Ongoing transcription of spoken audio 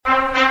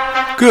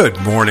Good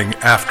morning,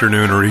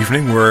 afternoon, or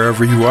evening,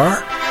 wherever you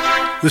are.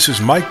 This is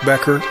Mike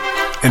Becker,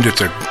 and it's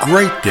a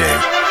great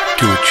day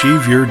to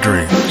achieve your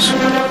dreams.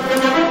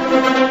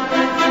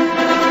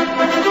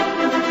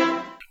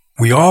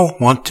 We all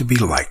want to be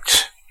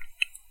liked.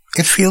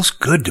 It feels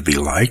good to be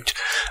liked.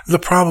 The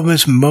problem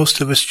is most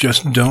of us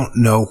just don't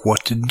know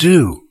what to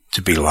do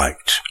to be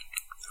liked.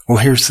 Well,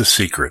 here's the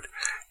secret.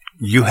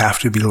 You have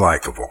to be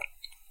likable.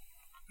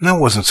 That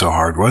wasn't so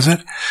hard, was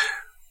it?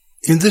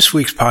 In this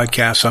week's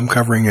podcast, I'm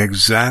covering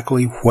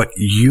exactly what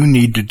you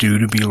need to do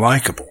to be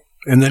likable.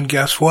 And then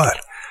guess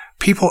what?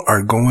 People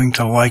are going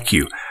to like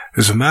you.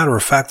 As a matter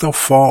of fact, they'll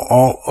fall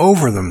all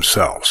over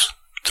themselves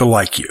to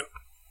like you.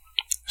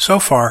 So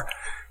far,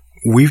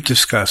 we've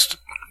discussed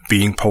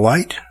being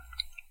polite,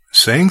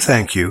 saying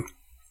thank you,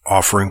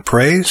 offering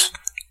praise,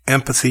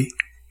 empathy,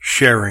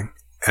 sharing,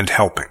 and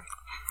helping.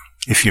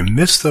 If you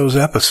missed those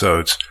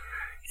episodes,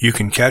 you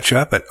can catch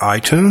up at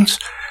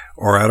iTunes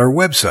or at our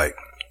website,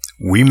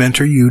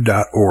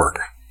 wementoryou.org.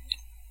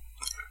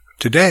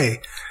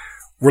 Today,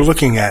 we're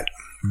looking at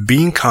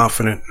being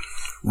confident,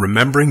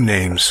 remembering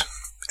names,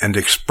 and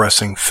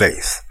expressing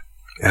faith.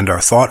 And our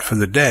thought for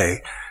the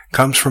day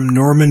comes from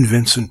Norman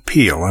Vincent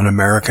Peale, an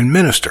American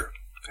minister,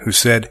 who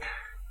said,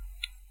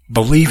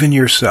 "Believe in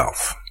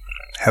yourself.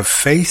 Have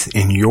faith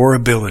in your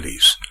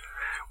abilities.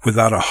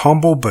 Without a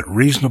humble but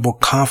reasonable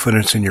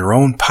confidence in your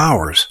own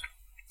powers,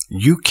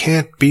 you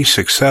can't be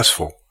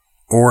successful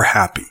or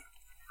happy."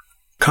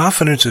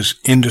 Confidence is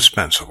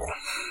indispensable.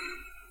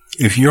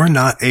 If you're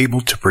not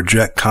able to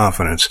project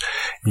confidence,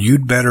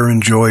 you'd better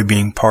enjoy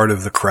being part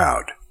of the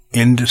crowd,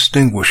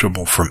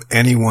 indistinguishable from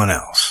anyone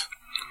else.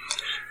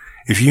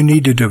 If you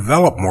need to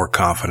develop more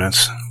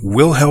confidence,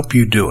 we'll help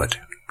you do it.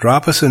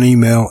 Drop us an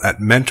email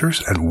at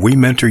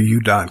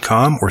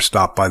mentors@wementoryou.com or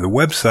stop by the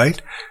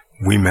website,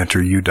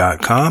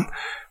 wementoryou.com.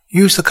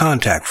 Use the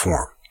contact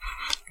form.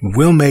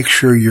 We'll make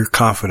sure your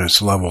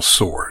confidence level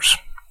soars.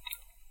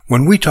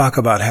 When we talk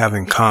about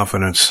having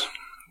confidence,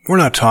 we're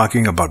not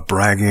talking about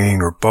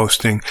bragging or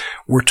boasting.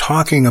 We're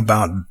talking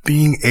about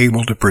being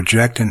able to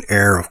project an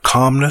air of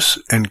calmness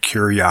and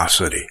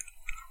curiosity.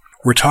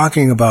 We're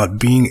talking about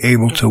being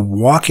able to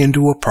walk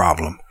into a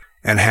problem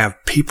and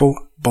have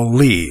people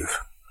believe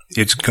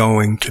it's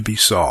going to be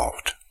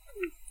solved.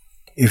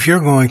 If you're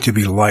going to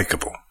be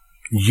likable,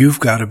 you've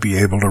got to be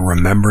able to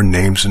remember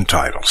names and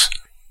titles.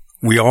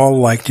 We all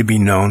like to be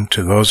known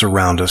to those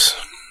around us.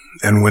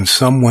 And when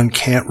someone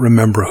can't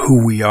remember who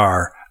we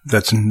are,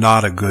 that's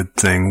not a good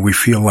thing. We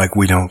feel like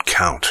we don't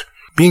count.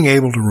 Being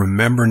able to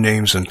remember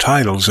names and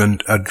titles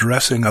and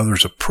addressing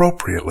others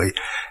appropriately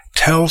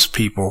tells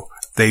people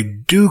they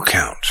do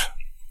count.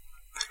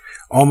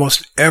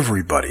 Almost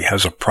everybody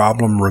has a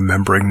problem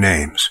remembering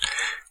names.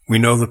 We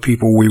know the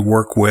people we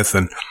work with,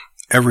 and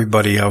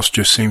everybody else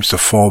just seems to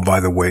fall by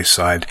the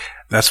wayside.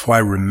 That's why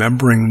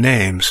remembering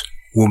names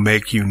will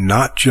make you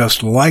not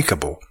just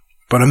likable,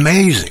 but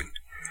amazing.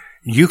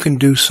 You can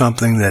do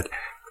something that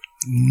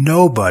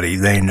nobody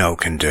they know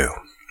can do.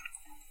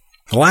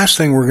 The last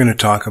thing we're going to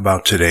talk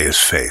about today is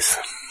faith.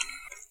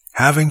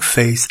 Having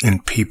faith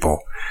in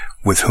people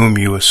with whom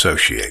you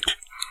associate.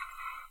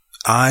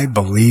 I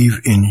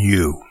believe in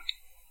you.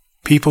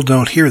 People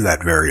don't hear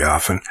that very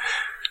often.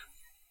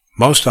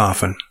 Most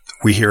often,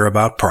 we hear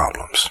about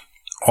problems.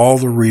 All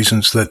the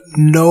reasons that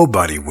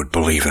nobody would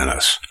believe in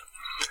us.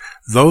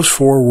 Those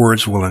 4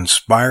 words will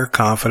inspire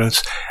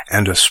confidence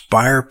and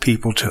aspire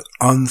people to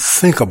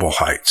unthinkable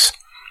heights.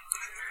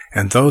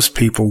 And those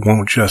people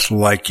won't just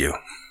like you.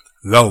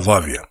 They'll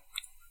love you.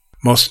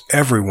 Most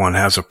everyone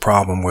has a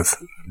problem with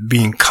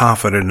being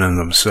confident in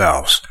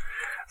themselves.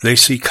 They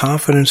see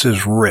confidence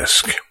as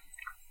risk.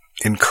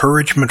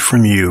 Encouragement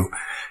from you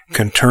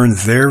can turn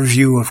their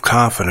view of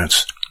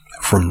confidence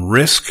from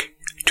risk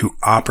to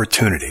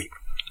opportunity.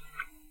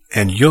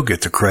 And you'll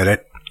get the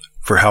credit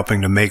for helping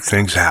to make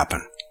things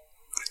happen.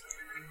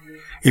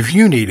 If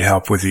you need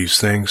help with these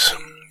things,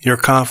 your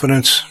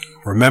confidence,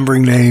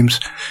 remembering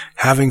names,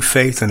 having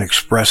faith and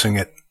expressing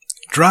it,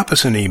 drop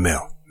us an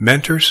email,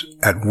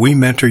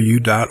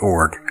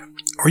 mentors@wementoryou.org,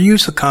 or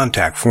use the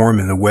contact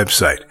form in the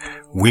website,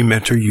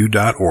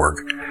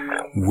 wementoryou.org.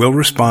 We'll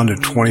respond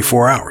in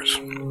 24 hours.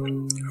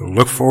 We'll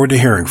look forward to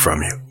hearing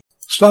from you.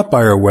 Stop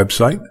by our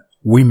website,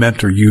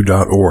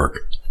 wementoryou.org.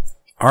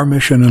 Our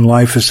mission in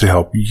life is to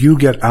help you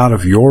get out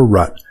of your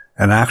rut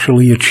and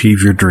actually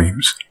achieve your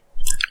dreams.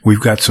 We've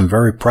got some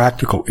very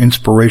practical,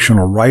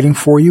 inspirational writing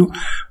for you.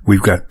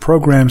 We've got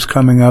programs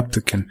coming up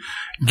that can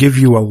give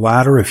you a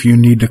ladder if you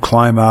need to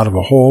climb out of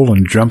a hole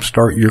and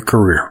jumpstart your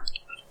career.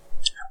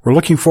 We're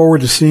looking forward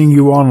to seeing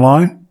you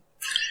online.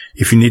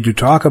 If you need to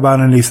talk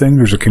about anything,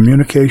 there's a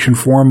communication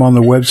form on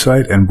the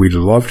website, and we'd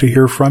love to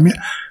hear from you.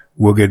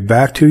 We'll get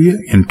back to you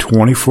in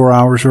 24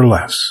 hours or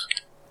less.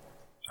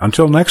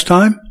 Until next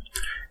time,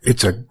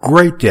 it's a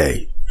great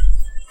day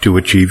to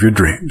achieve your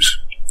dreams.